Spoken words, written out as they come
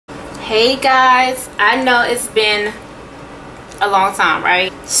Hey guys, I know it's been a long time, right?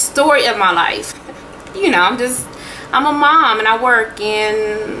 Story of my life. You know, I'm a mom and I work,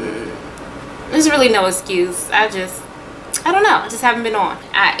 and there's really no excuse. I don't know, I just haven't been on.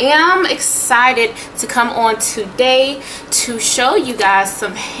 I am excited to come on today to show you guys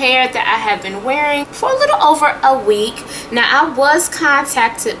some hair that I have been wearing for a little over a week. Now, I was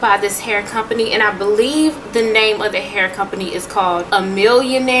contacted by this hair company, and I believe the name of the hair company is called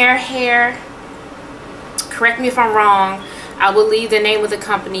Amelynaire Hair. Correct me if I'm wrong. I will leave the name of the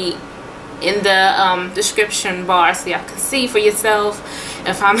company in the description bar so y'all can see for yourself.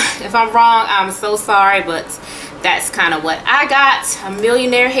 If I'm wrong, I'm so sorry, but that's kind of what I got.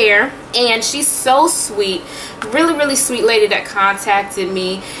 Amelynaire Hair, and she's so sweet, really sweet lady that contacted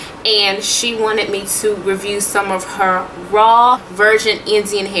me, and she wanted me to review some of her raw virgin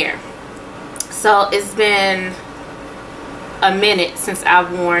Indian hair. So it's been a minute since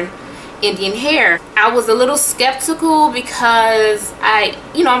I've worn Indian hair. I was a little skeptical because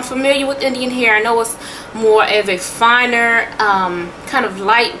I'm familiar with Indian hair. I know it's more of a finer, kind of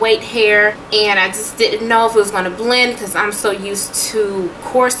lightweight hair, and I just didn't know if it was going to blend because I'm so used to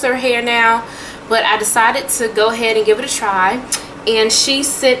coarser hair now. But I decided to go ahead and give it a try, and she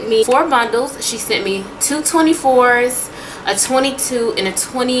sent me 4 bundles. She sent me 2 24s, a 22, and a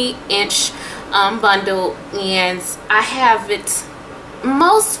 20-inch bundle, and I have it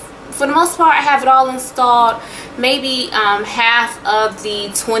for the most part. I have it all installed. Maybe half of the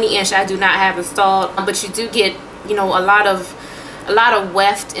 20-inch I do not have installed, but you do get, you know, a lot of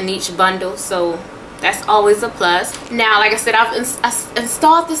weft in each bundle, so that's always a plus. Now, like I said, I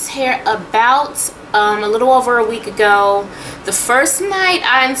installed this hair about a little over a week ago. The first night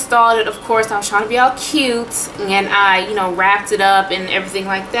I installed it, of course, I was trying to be all cute, and I, wrapped it up and everything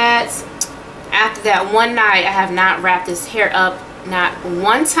like that. After that one night, I have not wrapped this hair up, not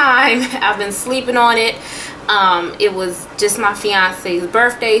one time. I've been sleeping on it. It was just my fiance's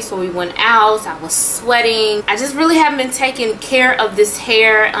birthday, so we went out. I was sweating. I just really haven't been taking care of this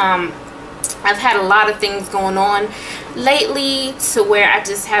hair. I've had a lot of things going on lately to where I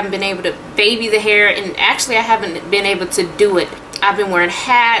just haven't been able to baby the hair, and actually I haven't been able to do it. I've been wearing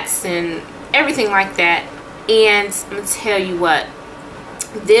hats and everything like that, and I'm gonna tell you what,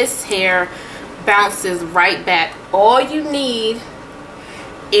 this hair bounces right back. All you need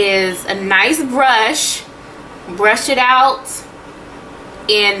is a nice brush it out,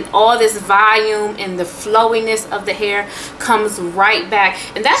 and all this volume and the flowiness of the hair comes right back.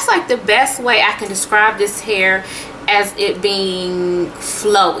 And that's like the best way I can describe this hair, as it being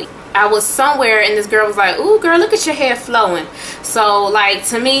flowy. I was somewhere and this girl was like, "Ooh girl, look at your hair flowing." So like,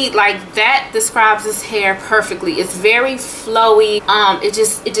 to me, like, that describes this hair perfectly. It's very flowy. It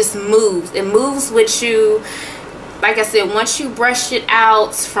just moves. It moves with you. Like I said, once you brush it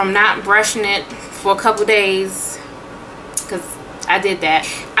out from not brushing it for a couple days, because I did that,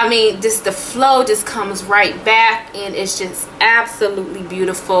 I mean, just the flow just comes right back, and it's just absolutely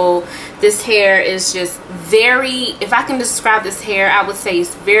beautiful. This hair is just very, if I can describe this hair, I would say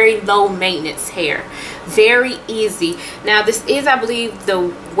it's very low maintenance hair, very easy. Now, this is, I believe,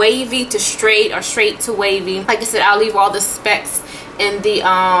 the wavy to straight or straight to wavy. Like I said, I'll leave all the specs in the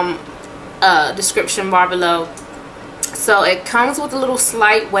description bar below. So it comes with a little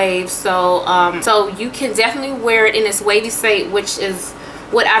slight wave, so you can definitely wear it in its wavy state, which is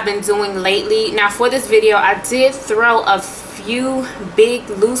what I've been doing lately. Now, for this video, I did throw a few big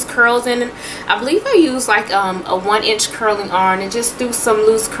loose curls in it. I believe I used like a 1-inch curling iron and just threw some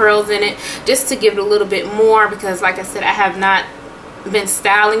loose curls in it just to give it a little bit more, because like I said, I have not been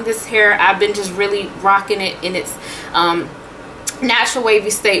styling this hair. I've been just really rocking it in its natural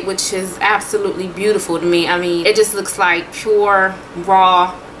wavy state, which is absolutely beautiful to me. I mean, it just looks like pure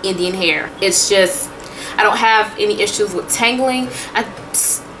raw Indian hair. It's just, I don't have any issues with tangling.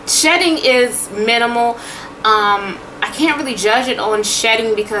 Shedding is minimal. I can't really judge it on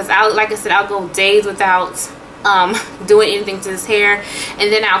shedding because like I said, I'll go days without doing anything to this hair,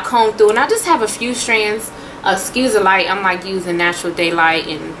 and then I'll comb through and I'll just have a few strands. Excuse the light, I'm like using natural daylight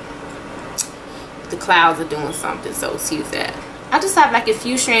and the clouds are doing something, so excuse that. I just have like a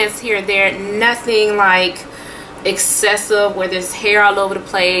few strands here and there, nothing like excessive where there's hair all over the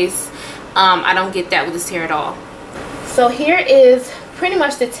place. I don't get that with this hair at all. So here is pretty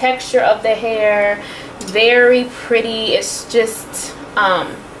much the texture of the hair. Very pretty. It's just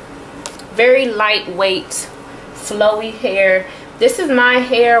very lightweight, flowy hair. This is my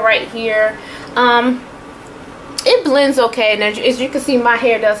hair right here. It blends okay, and as you can see, my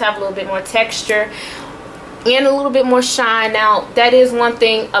hair does have a little bit more texture and a little bit more shine. Now, that is one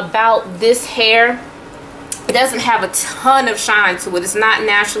thing about this hair. it doesn't have a ton of shine to it. It's not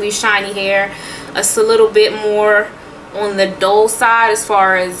naturally shiny hair. It's a little bit more on the dull side as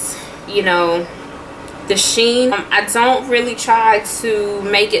far as, you know, the sheen. I don't really try to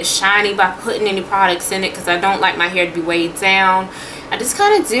make it shiny by putting any products in it because I don't like my hair to be weighed down. I just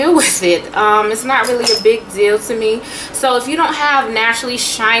kind of deal with it. It's not really a big deal to me. So if you don't have naturally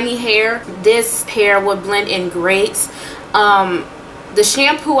shiny hair, this hair would blend in great. The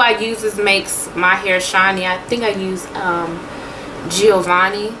shampoo I use makes my hair shiny. I think I use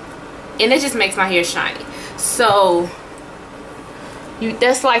Giovanni, and it just makes my hair shiny. So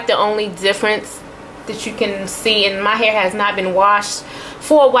that's like the only difference that you can see. And my hair has not been washed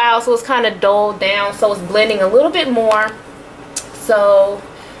for a while, so it's kind of dulled down, so it's blending a little bit more. So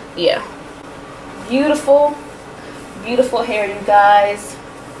yeah, beautiful, beautiful hair, you guys.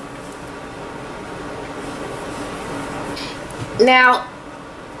 Now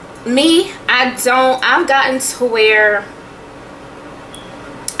me, I've gotten to where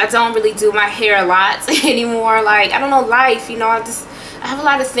I don't really do my hair a lot anymore. Like, I don't know, life, you know, I have a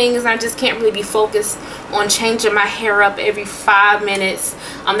lot of things and I just can't really be focused on changing my hair up every 5 minutes.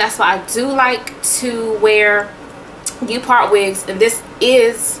 That's why I do like to wear U-part wigs, and this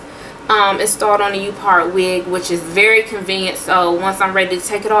is installed on a U-part wig, which is very convenient. So once I'm ready to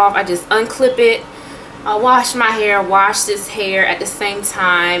take it off, I just unclip it, I wash my hair, wash this hair at the same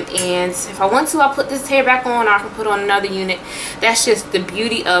time, and if I want to, I'll put this hair back on, or I can put on another unit. That's just the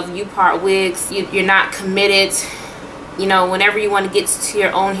beauty of U-part wigs. You're not committed. You know, whenever you want to get to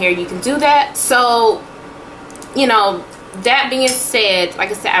your own hair, you can do that. So, you know, that being said,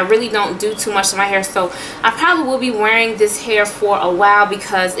 like I said, I really don't do too much to my hair, so I probably will be wearing this hair for a while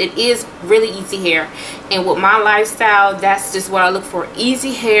because it is really easy hair. And with my lifestyle, that's just what I look for.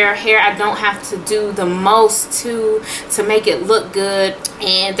 Easy hair I don't have to do the most to make it look good,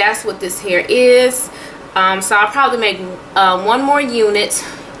 and that's what this hair is. So I'll probably make one more unit,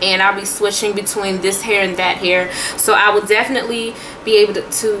 and I'll be switching between this hair and that hair. So I will definitely be able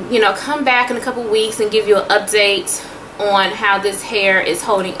to you know, come back in a couple weeks and give you an update on how this hair is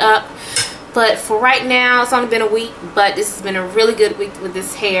holding up. But for right now, it's only been a week, but this has been a really good week with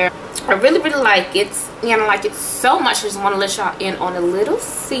this hair. I really like it. You know, like it so much. I just want to let y'all in on a little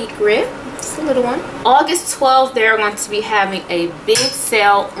secret. Just a little one. August 12th, they're going to be having a big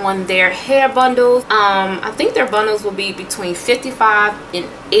sale on their hair bundles. I think their bundles will be between $55 and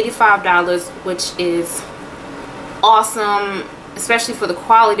 $85, which is awesome, especially for the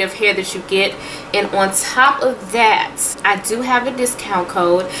quality of hair that you get. And on top of that, I do have a discount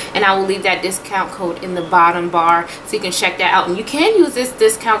code, and I will leave that discount code in the bottom bar so you can check that out. And you can use this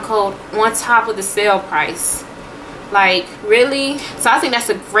discount code on top of the sale price. Like, really? So I think that's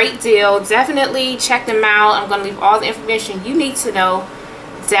a great deal. Definitely check them out. I'm going to leave all the information you need to know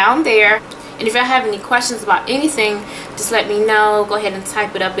down there. And if y'all have any questions about anything, just let me know. Go ahead and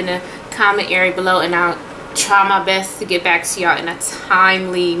type it up in the comment area below, and I'll try my best to get back to y'all in a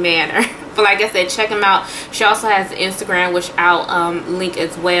timely manner. But like I said, check them out. She also has Instagram, which I'll link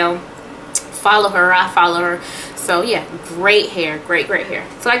as well. Follow her. I follow her. So yeah, great hair, great hair.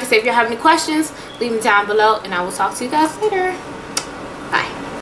 So like I said, if you have any questions, leave them down below, and I will talk to you guys later.